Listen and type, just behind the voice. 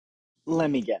Let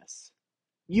me guess.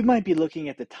 You might be looking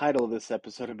at the title of this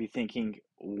episode and be thinking,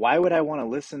 why would I want to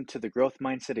listen to the growth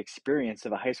mindset experience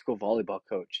of a high school volleyball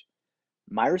coach?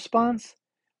 My response?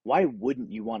 Why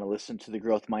wouldn't you want to listen to the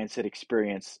growth mindset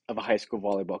experience of a high school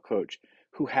volleyball coach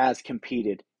who has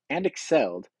competed and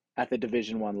excelled at the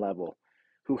Division One level,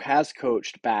 who has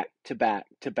coached back to back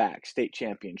to back state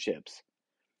championships?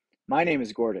 My name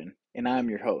is Gordon, and I'm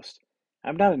your host.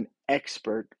 I'm not an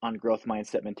expert on growth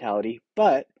mindset mentality,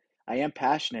 but I am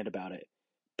passionate about it.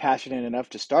 Passionate enough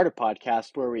to start a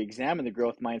podcast where we examine the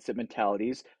growth mindset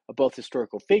mentalities of both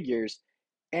historical figures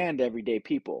and everyday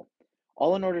people,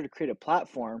 all in order to create a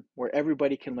platform where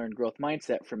everybody can learn growth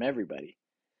mindset from everybody.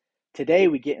 Today,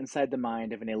 we get inside the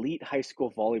mind of an elite high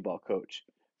school volleyball coach.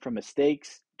 From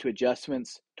mistakes to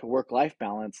adjustments to work life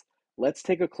balance, let's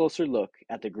take a closer look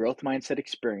at the growth mindset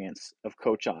experience of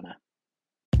Coach Anna.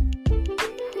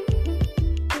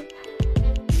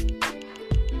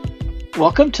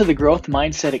 Welcome to the Growth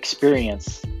Mindset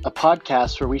Experience, a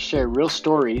podcast where we share real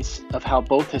stories of how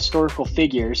both historical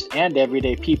figures and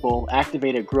everyday people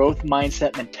activate a growth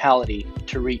mindset mentality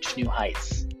to reach new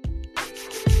heights.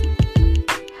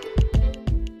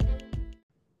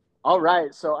 All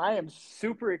right, so I am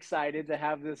super excited to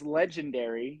have this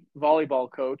legendary volleyball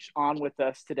coach on with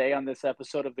us today on this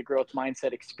episode of the Growth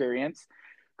Mindset Experience.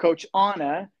 Coach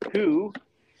Anna, who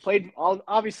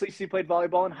obviously she played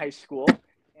volleyball in high school,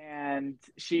 and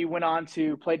she went on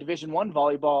to play Division One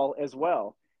volleyball as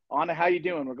well. Anna, how you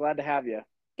doing? We're glad to have you.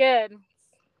 Good.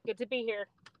 Good to be here.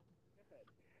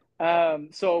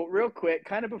 So real quick,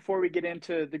 kind of before we get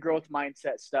into the growth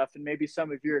mindset stuff and maybe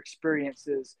some of your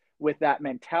experiences with that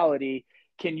mentality,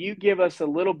 can you give us a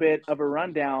little bit of a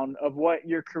rundown of what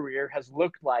your career has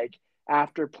looked like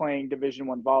after playing Division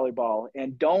One volleyball?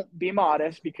 And don't be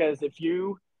modest, because if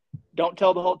you don't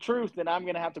tell the whole truth, then I'm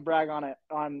going to have to brag on it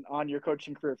on your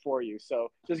coaching career for you. So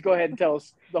just go ahead and tell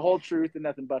us the whole truth and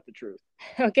nothing but the truth.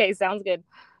 Okay, sounds good.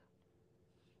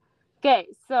 Okay,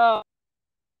 so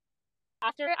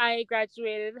after I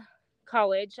graduated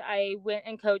college, I went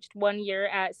and coached 1 year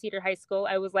at Cedar High School.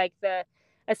 I was like the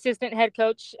assistant head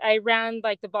coach. I ran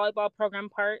like the volleyball program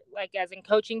part, like as in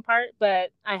coaching part,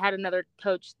 but I had another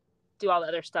coach do all the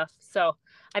other stuff. So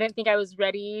I didn't think I was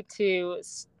ready to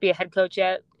be a head coach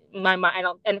yet. I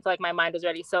didn't feel like my mind was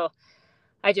ready. So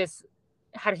I just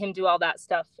had him do all that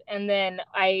stuff. And then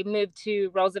I moved to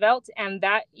Roosevelt. And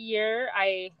that year,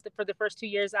 for the first 2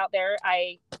 years out there,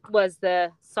 I was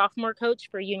the sophomore coach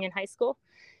for Union High School.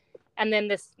 And then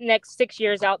this next 6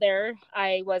 years out there,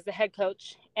 I was the head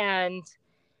coach. And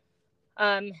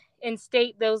in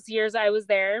state, those years I was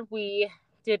there, we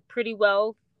did pretty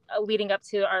well leading up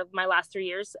to my last 3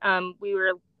 years. We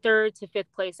were 3rd to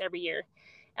 5th place every year.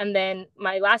 And then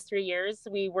my last 3 years,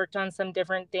 we worked on some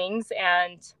different things,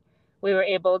 and we were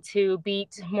able to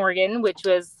beat Morgan, which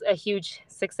was a huge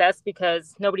success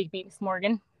because nobody beats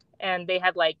Morgan. And they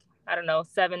had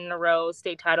 7 in a row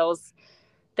state titles.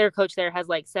 Their coach there has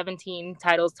 17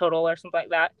 titles total or something like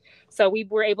that. So we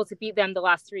were able to beat them the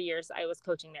last 3 years I was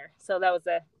coaching there. So that was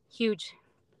a huge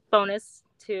bonus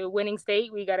to winning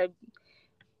state. We got to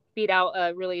beat out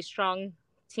a really strong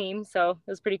team. So it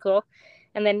was pretty cool.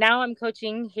 And then now I'm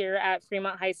coaching here at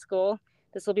Fremont High School.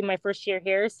 This will be my first year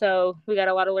here. So we got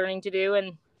a lot of learning to do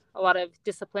and a lot of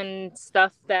discipline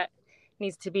stuff that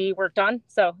needs to be worked on.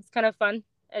 So it's kind of fun.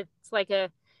 It's like a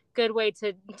good way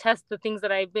to test the things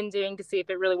that I've been doing to see if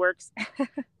it really works.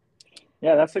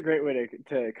 Yeah, that's a great way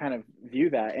to kind of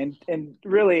view that. And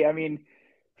really, I mean,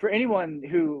 for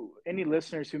any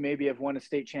listeners who maybe have won a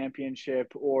state championship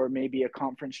or maybe a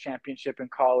conference championship in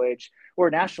college or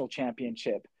a national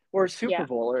championship or a Super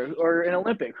Bowl or an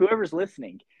Olympic, whoever's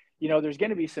listening, there's going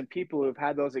to be some people who have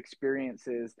had those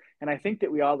experiences. And I think that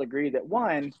we all agree that,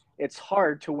 one, it's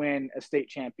hard to win a state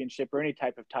championship or any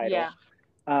type of title.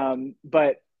 Yeah.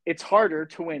 But it's harder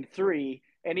to win 3.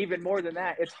 And even more than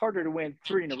that, it's harder to win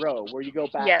 3 in a row where you go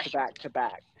back to back to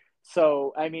back.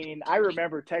 So, I mean, I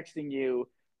remember texting you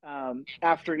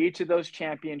after each of those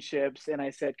championships, and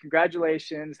I said,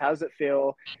 congratulations, how's it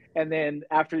feel? And then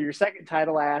after your second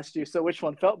title, I asked you, so which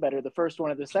one felt better, the first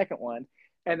one or the second one?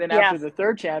 And then after the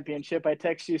third championship, I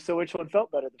text you, so which one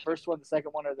felt better, the first one, the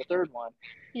second one, or the third one?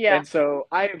 Yeah. And so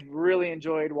I've really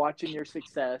enjoyed watching your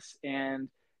success and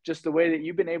just the way that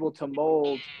you've been able to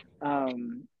mold,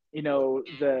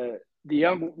 the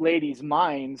young ladies'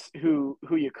 minds who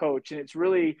you coach. And it's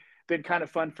really been kind of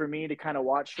fun for me to kind of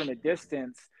watch from a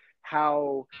distance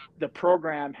how the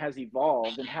program has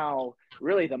evolved and how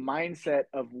really the mindset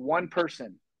of one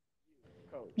person,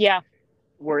 coach,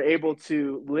 were able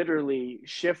to literally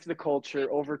shift the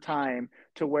culture over time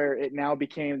to where it now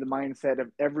became the mindset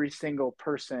of every single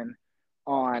person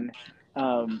on,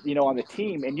 on the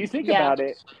team. And you think Yeah. about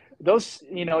it, those,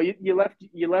 you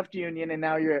left Union and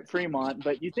now you're at Fremont,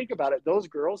 but you think about it, those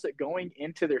girls that going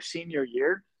into their senior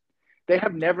year, they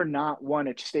have never not won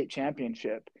a state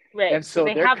championship. Right. And So so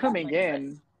they they're have that coming mindset.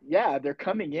 in, yeah, they're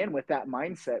coming in with that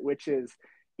mindset, which is,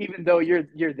 even though you're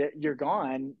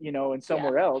gone, and Yeah.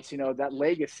 somewhere else, that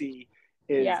legacy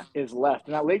Yeah. is left,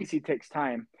 and that legacy takes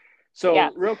time. Yeah.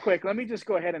 So real quick, let me just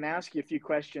go ahead and ask you a few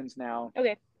questions now.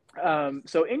 Okay.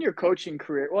 So in your coaching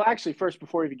career, well, actually, first,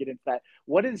 before we even get into that,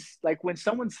 what is, like, when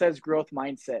someone says growth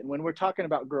mindset, and when we're talking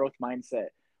about growth mindset,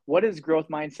 what does growth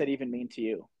mindset even mean to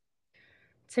you?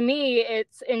 To me,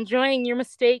 it's enjoying your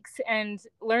mistakes and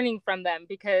learning from them,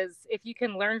 because if you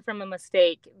can learn from a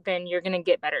mistake, then you're going to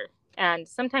get better. And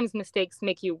sometimes mistakes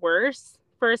make you worse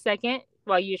for a second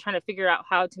while you're trying to figure out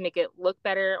how to make it look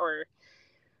better, or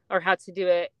how to do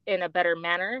it in a better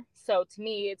manner. So to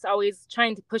me, it's always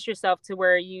trying to push yourself to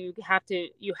where you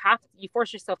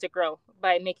force yourself to grow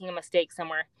by making a mistake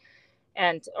somewhere,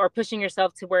 and or pushing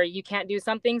yourself to where you can't do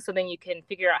something, so then you can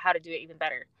figure out how to do it even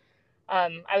better.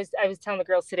 I was telling the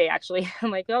girls today, actually.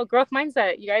 I'm like, oh, growth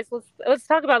mindset, you guys, let's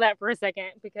talk about that for a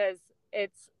second, because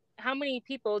it's, how many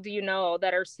people do you know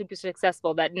that are super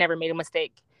successful that never made a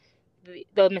mistake?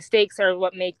 The mistakes are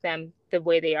what make them the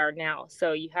way they are now.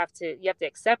 So you have to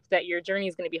accept that your journey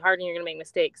is going to be hard and you're going to make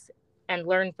mistakes, and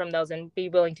learn from those and be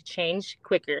willing to change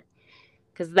quicker,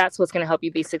 because that's what's going to help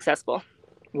you be successful.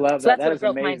 Love So that. that's That what a is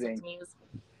growth mindset to amazing. me is.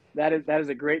 That is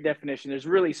a great definition. There's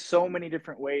really so many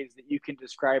different ways that you can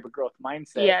describe a growth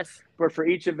mindset, Yes. but for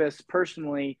each of us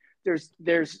personally,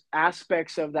 there's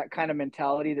aspects of that kind of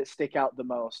mentality that stick out the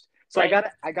most. So I Right.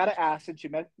 gotta I gotta ask, since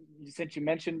you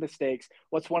mentioned mistakes,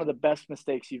 what's one of the best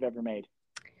mistakes you've ever made?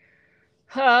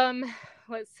 um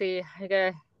let's see. I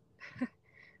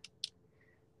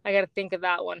gotta think of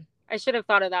that one. I should have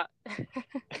thought of that.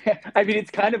 I mean,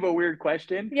 it's kind of a weird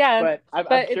question, Yeah, but I'm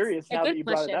but it's curious a now that good you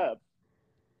brought it question. up.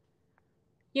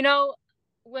 You know,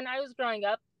 when I was growing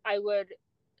up, I would,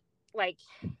 like,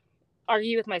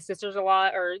 argue with my sisters a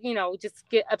lot, or just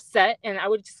get upset, and I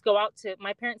would just go out to,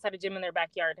 my parents had a gym in their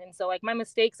backyard, and so, like, my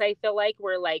mistakes, I feel like,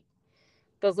 were like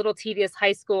those little tedious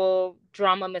high school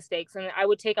drama mistakes, and I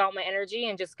would take out my energy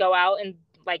and just go out and,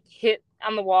 like, hit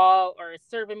on the wall or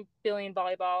serve a billion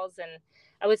volleyballs, and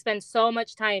I would spend so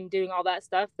much time doing all that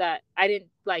stuff that I didn't,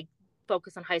 like,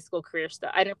 focus on high school career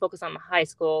stuff. I didn't focus on high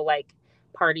school, like,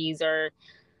 parties, or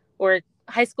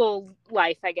high school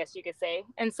life, I guess you could say.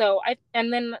 And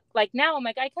then, like, now I'm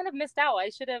like, I kind of missed out. I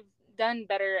should have done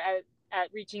better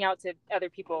at reaching out to other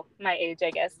people my age,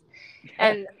 I guess.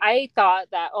 And I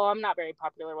thought that, oh, I'm not very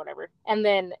popular, whatever. And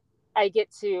then I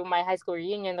get to my high school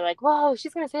reunion. They're like, whoa,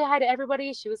 she's going to say hi to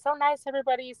everybody. She was so nice to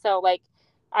everybody. So, like,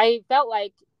 I felt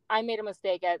like I made a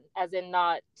mistake as in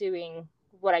not doing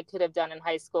what I could have done in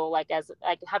high school, like, as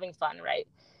like having fun, right?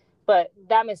 But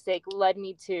that mistake led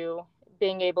me to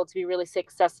being able to be really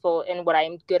successful in what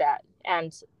I'm good at.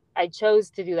 And I chose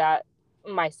to do that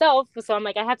myself. So I'm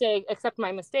like, I have to accept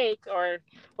my mistake, or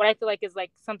what I feel like is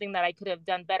like something that I could have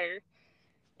done better,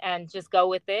 and just go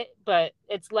with it. But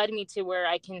it's led me to where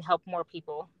I can help more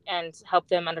people and help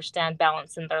them understand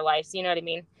balance in their lives. You know what I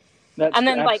mean? That's And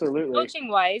then, like, absolutely.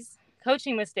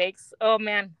 coaching mistakes. Oh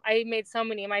man, I made so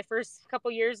many in my first couple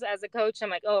years as a coach.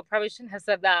 I'm like, oh, I probably shouldn't have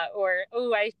said that, or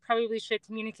oh, I probably should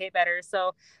communicate better.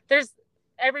 So there's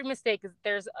every mistake.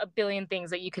 There's a billion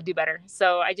things that you could do better.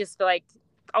 So I just feel like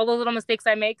all the little mistakes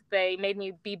I make, they made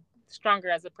me be stronger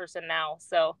as a person now.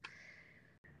 So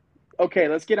Okay,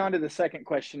 let's get on to the second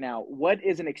question now. What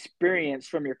is an experience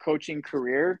from your coaching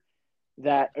career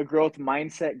that a growth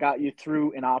mindset got you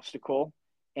through an obstacle?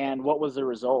 And what was the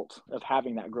result of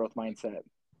having that growth mindset?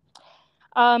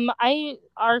 I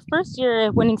our first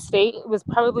year winning state was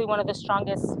probably one of the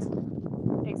strongest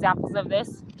examples of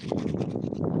this.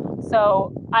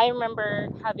 So I remember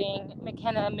having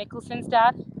McKenna Mickelson's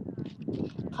dad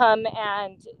come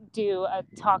and do a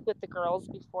talk with the girls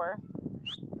before,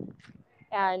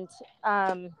 and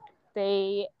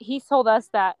he told us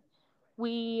that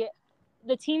we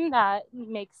the team that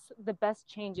makes the best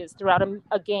changes throughout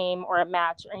a game or a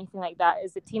match or anything like that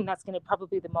is the team that's going to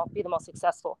probably be the most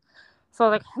successful. So,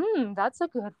 like, that's a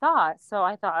good thought. So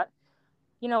I thought,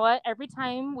 you know what? Every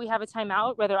time we have a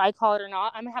timeout, whether I call it or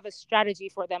not, I'm going to have a strategy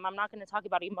for them. I'm not going to talk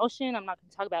about emotion. I'm not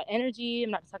going to talk about energy. I'm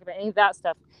not going to talk about any of that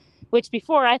stuff, which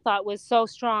before I thought was so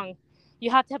strong. You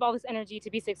have to have all this energy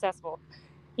to be successful.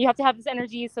 You have to have this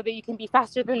energy so that you can be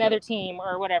faster than the other team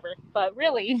or whatever. But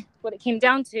really, what it came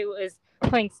down to is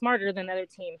playing smarter than the other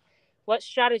team. What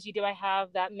strategy do I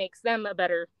have that makes them a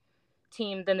better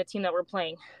team than the team that we're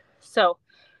playing? So,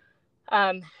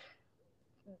 um,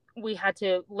 we had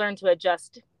to learn to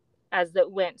adjust as it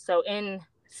went. So in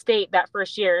state that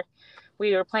first year,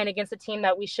 we were playing against a team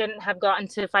that we shouldn't have gotten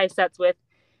to 5 sets with,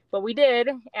 but we did,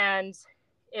 and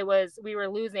we were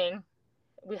losing.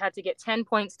 We had to get 10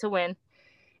 points to win,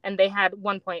 and they had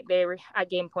 1 point. They were at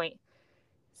game point.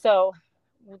 So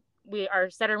our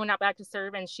setter went out back to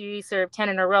serve, and she served 10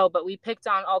 in a row, but we picked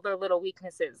on all their little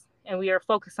weaknesses, and we were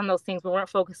focused on those things. We weren't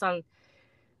focused on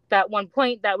that 1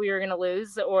 point that we were going to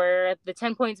lose or the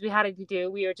 10 points we had to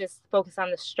do. We were just focused on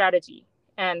the strategy.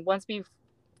 And once we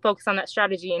focused on that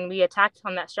strategy and we attacked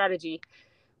on that strategy,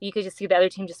 you could just see the other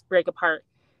team just break apart.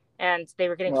 And they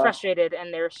were getting frustrated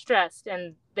and they were stressed.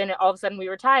 And then all of a sudden we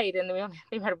were tied, and we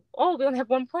only have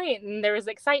 1 point. And there was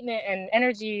excitement and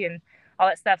energy and all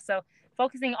that stuff. So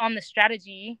focusing on the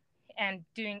strategy and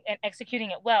doing and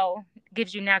executing it well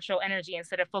gives you natural energy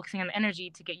instead of focusing on the energy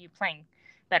to get you playing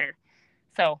better.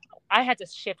 So I had to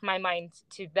shift my mind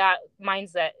to that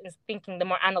mindset, is thinking the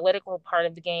more analytical part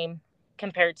of the game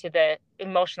compared to the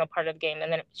emotional part of the game.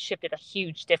 And then it shifted a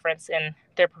huge difference in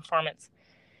their performance.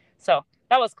 So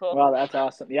that was cool. Wow, that's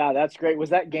awesome. Yeah, that's great. Was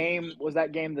that game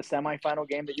the semifinal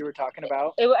game that you were talking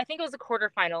about? I think it was a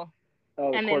quarterfinal.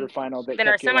 Oh, the quarterfinal that then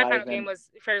our kept you alive. semifinal game was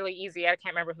fairly easy. I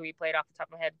can't remember who we played off the top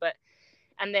of my head, but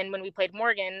and then when we played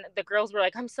Morgan, the girls were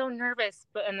like, I'm so nervous.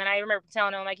 And then I remember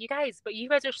telling them, like, you guys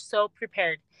are so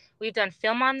prepared. We've done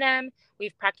film on them.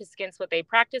 We've practiced against what they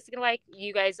practice like.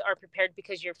 You guys are prepared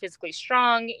because you're physically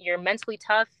strong, you're mentally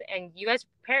tough, and you guys are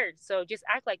prepared. So just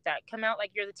act like that. Come out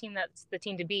like you're the team that's the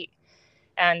team to beat.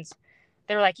 And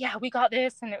they were like, yeah, we got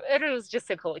this. And it was just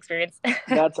a cool experience.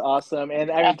 That's awesome. And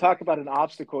I mean, talk about an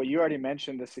obstacle. You already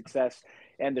mentioned the success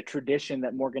and the tradition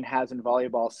that Morgan has in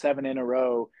volleyball, 7 in a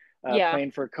row,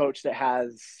 playing for a coach that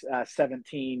has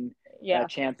 17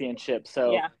 championships.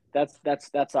 So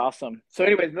that's awesome. So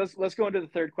anyways, let's go into the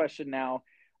third question now.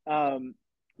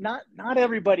 Not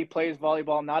everybody plays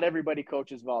volleyball. Not everybody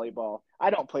coaches volleyball. I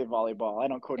don't play volleyball. I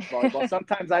don't coach volleyball.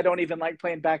 Sometimes I don't even like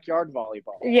playing backyard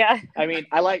volleyball. Yeah. I mean,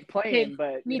 I like playing,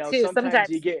 but me too, sometimes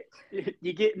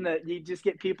you just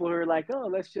get people who are like, oh,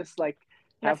 let's just like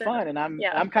have fun. And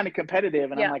I'm kind of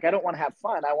competitive, and I'm like, I don't want to have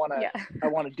fun. I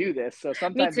want to do this. So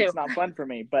sometimes it's not fun for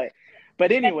me. But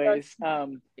anyways,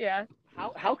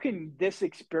 how can this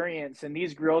experience and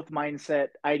these growth mindset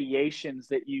ideations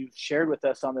that you've shared with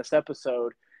us on this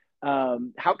episode,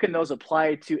 how can those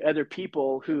apply to other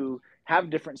people who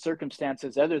have different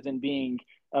circumstances other than being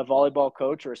a volleyball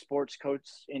coach or a sports coach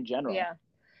in general? Yeah.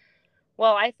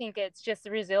 Well, I think it's just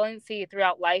the resiliency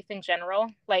throughout life in general.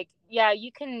 Like, yeah,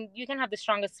 you can have the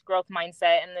strongest growth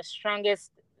mindset and the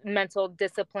strongest mental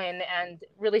discipline and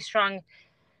really strong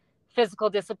physical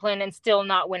discipline and still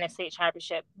not win a state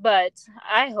championship. But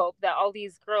I hope that all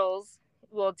these girls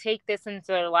will take this into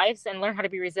their lives and learn how to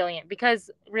be resilient, because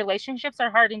relationships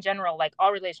are hard in general, like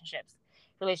all relationships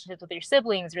with your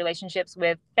siblings, relationships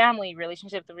with family,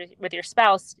 relationships with your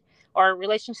spouse, or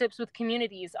relationships with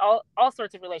communities. All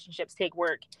sorts of relationships take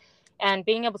work. And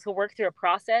being able to work through a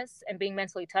process and being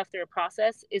mentally tough through a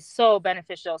process is so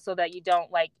beneficial, so that you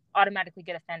don't like automatically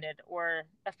get offended or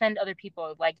offend other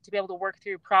people, like to be able to work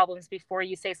through problems before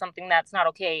you say something that's not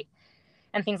okay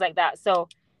and things like that. So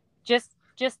just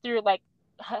through like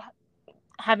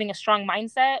having a strong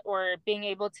mindset or being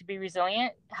able to be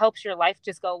resilient helps your life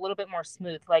just go a little bit more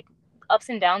smooth. Like ups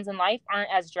and downs in life aren't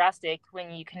as drastic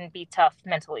when you can be tough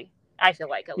mentally, I feel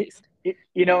like, at least.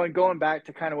 And going back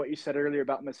to kind of what you said earlier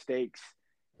about mistakes,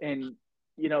 and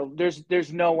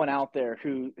there's no one out there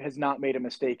who has not made a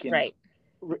mistake in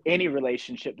any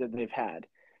relationship that they've had,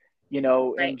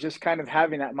 and just kind of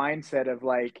having that mindset of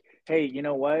like, hey, you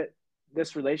know what,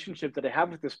 this relationship that I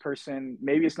have with this person,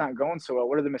 maybe it's not going so well.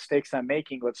 What are the mistakes I'm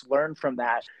making? Let's learn from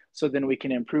that, so then we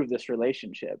can improve this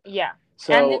relationship. Yeah.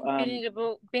 So and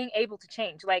then being able to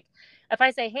change. Like if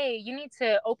I say, hey, you need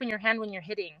to open your hand when you're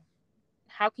hitting,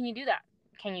 how can you do that?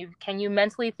 Can you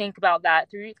mentally think about that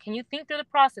can you think through the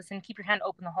process and keep your hand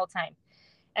open the whole time?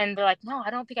 And they're like, no,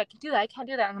 I don't think I can do that. I can't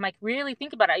do that. And I'm like, really?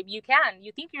 Think about it. You can.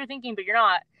 You think you're thinking, but you're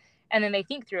not. And then they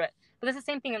think through it. But it's the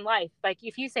same thing in life. Like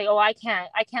if you say, oh, I can't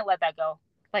let that go.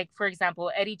 Like, for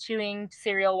example, Eddie chewing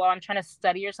cereal while I'm trying to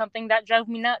study or something, that drove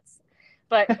me nuts.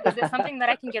 But is it something that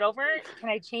I can get over? Can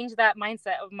I change that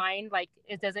mindset of mine? Like,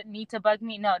 does it need to bug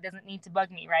me? No, it doesn't need to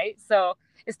bug me, right? So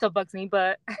it still bugs me,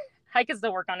 but I can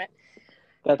still work on it.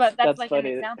 But that's like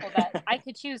funny. An example that I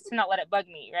could choose to not let it bug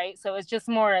me, right? So it's just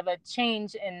more of a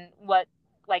change in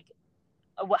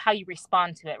how you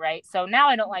respond to it, right? So now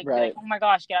I don't like, oh my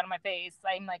gosh, get out of my face.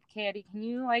 I'm like, okay, Eddie, can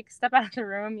you like step out of the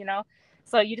room,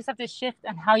 So you just have to shift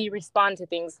on how you respond to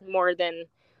things more than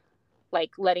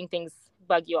like letting things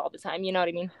bug you all the time. You know what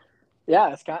I mean?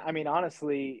 Yeah, it's kind. I mean,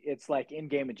 honestly, it's like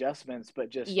in-game adjustments, but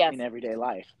just Yes, in everyday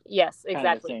life, yes, kind of a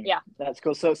exactly. thing. Yeah, That's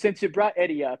cool. So since you brought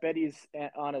Eddie up, Eddie's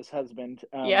Anna's husband.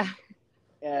 yeah.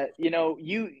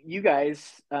 You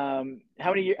guys, how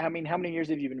many? I mean, how many years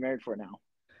have you been married for now?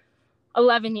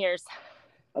 11 years.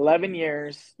 11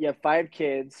 years. You have 5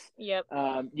 kids. Yep,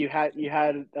 You had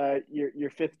your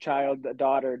fifth child, a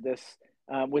daughter, this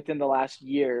within the last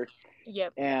year.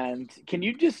 yep. And can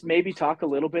you just maybe talk a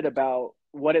little bit about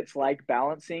what it's like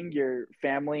balancing your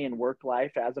family and work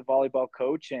life as a volleyball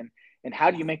coach, and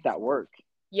how do you make that work?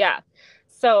 Yeah.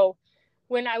 So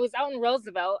when I was out in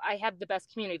Roosevelt, I had the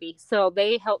best community. So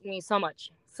they helped me so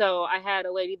much. So I had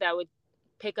a lady that would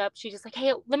pick up. She's just like,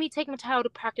 hey, let me take Mateo to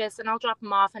practice and I'll drop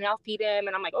him off and I'll feed him.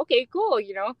 And I'm like, okay, cool,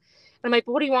 you know? And I'm like,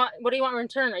 but what do you want? What do you want in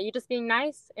return? Are you just being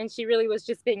nice? And she really was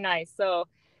just being nice. So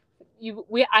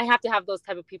I have to have those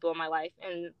type of people in my life.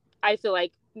 And I feel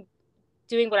like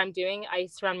doing what I'm doing, I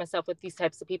surround myself with these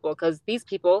types of people because these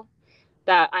people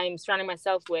that I'm surrounding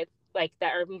myself with, like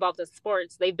that are involved in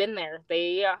sports, they've been there.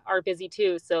 They are busy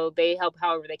too, so they help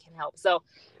however they can help. So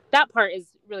that part is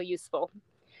really useful.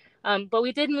 But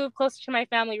we did move closer to my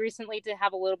family recently to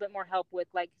have a little bit more help with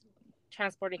like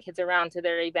transporting kids around to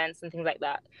their events and things like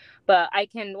that. But I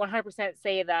can 100%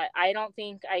 say that I don't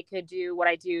think I could do what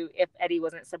I do if Eddie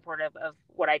wasn't supportive of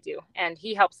what I do. And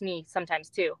he helps me sometimes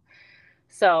too.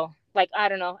 So, like, I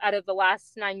don't know, out of the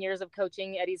last 9 years of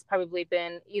coaching, Eddie's probably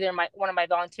been either one of my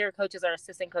volunteer coaches or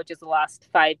assistant coaches the last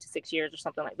 5 to 6 years or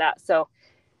something like that. So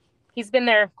he's been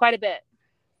there quite a bit,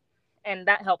 and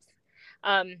that helps.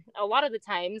 A lot of the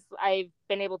times, I've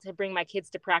been able to bring my kids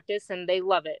to practice, and they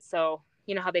love it. So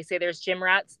you know how they say there's gym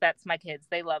rats? That's my kids.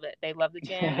 They love it. They love the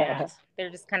gym, and they're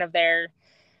just kind of there.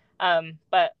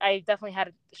 But I definitely had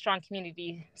a strong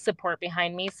community support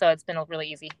behind me, so it's been really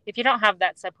easy. If you don't have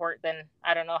that support, then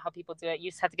I don't know how people do it.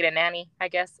 You just have to get a nanny, I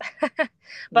guess.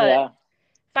 But Yeah,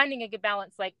 finding a good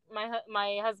balance, like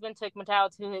my husband took Mateo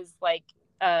to his like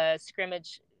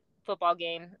scrimmage football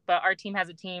game, but our team has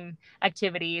a team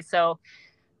activity, so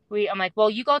I'm like, well,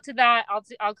 you go to that,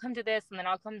 I'll come to this, and then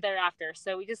I'll come there after.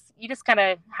 So you just kind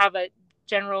of have a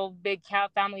general big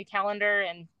family calendar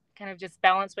and kind of just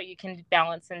balance what you can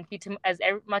balance and be to as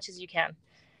much as you can.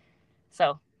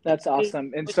 So that's we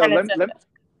awesome. And we so kind of set that.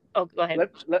 Oh, go ahead.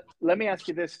 let me ask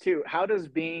you this too. How does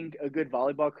being a good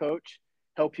volleyball coach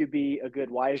help you be a good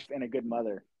wife and a good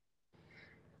mother?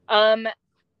 Um,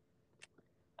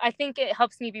 I think it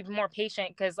helps me be more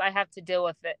patient because I have to deal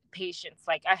with it patience.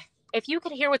 If you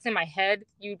could hear what's in my head,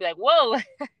 you'd be like, whoa,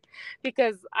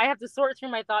 because I have to sort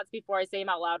through my thoughts before I say them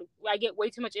out loud. I get way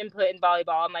too much input in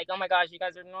volleyball. I'm like, oh my gosh, you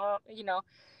guys are not, you know.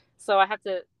 So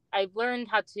I've learned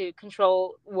how to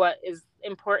control what is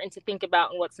important to think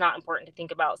about and what's not important to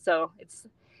think about. So it's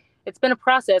been a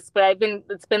process, but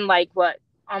it's been like what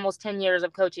almost 10 years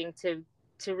of coaching to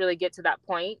really get to that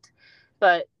point.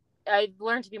 But I've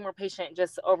learned to be more patient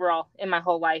just overall in my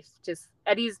whole life. Just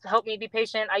Eddie's helped me be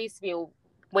patient. I used to be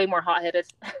way more hot-headed.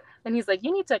 And he's like,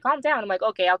 you need to calm down. I'm like,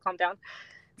 okay, I'll calm down.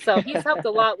 So he's helped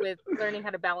a lot with learning how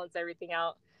to balance everything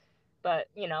out. But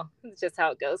it's just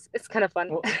how it goes. It's kind of fun.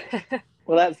 Well,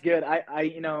 Well, that's good.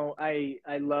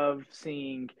 I love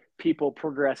seeing people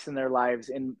progress in their lives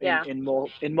Yeah, in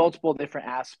multiple different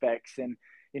aspects. And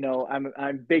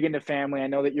I'm big into family. I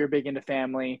know that you're big into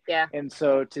family, yeah, and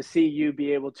so to see you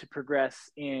be able to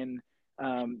progress in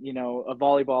a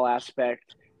volleyball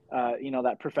aspect,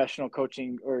 that professional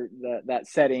coaching or that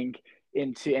setting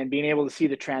into and being able to see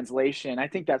the translation. I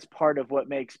think that's part of what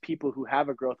makes people who have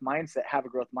a growth mindset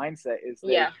is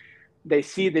yeah, they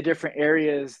see the different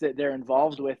areas that they're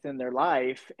involved with in their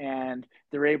life, and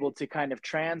they're able to kind of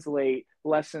translate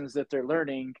lessons that they're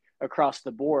learning across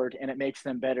the board, and it makes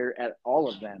them better at all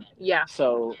of them. yeah,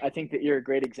 So I think that you're a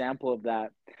great example of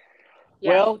that. yeah.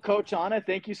 Well, Coach Anna,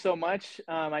 thank you so much.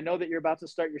 I know that you're about to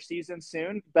start your season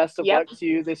soon. Best of Yep. luck to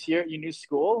you this year at your new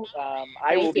school.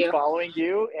 I will Thank be you. following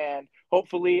you, and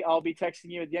hopefully, I'll be texting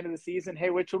you at the end of the season.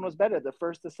 Hey, which one was better, the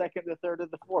first, the second, the third, or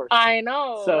the fourth? I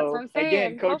know. That's what So I'm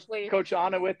again, saying. Hopefully. Coach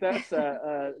Anna with us,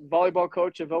 a volleyball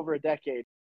coach of over a decade.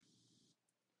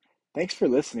 Thanks for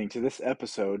listening to this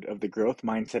episode of the Growth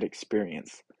Mindset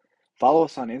Experience. Follow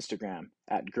us on Instagram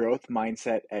at Growth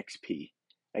Mindset XP.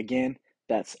 Again,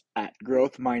 that's at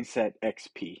Growth Mindset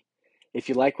XP. If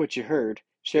you like what you heard,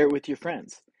 share it with your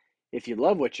friends. If you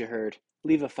love what you heard,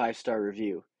 leave a 5-star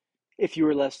review. If you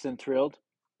were less than thrilled,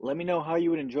 let me know how you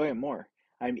would enjoy it more.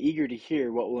 I'm eager to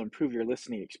hear what will improve your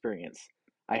listening experience.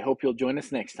 I hope you'll join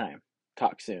us next time.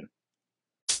 Talk soon.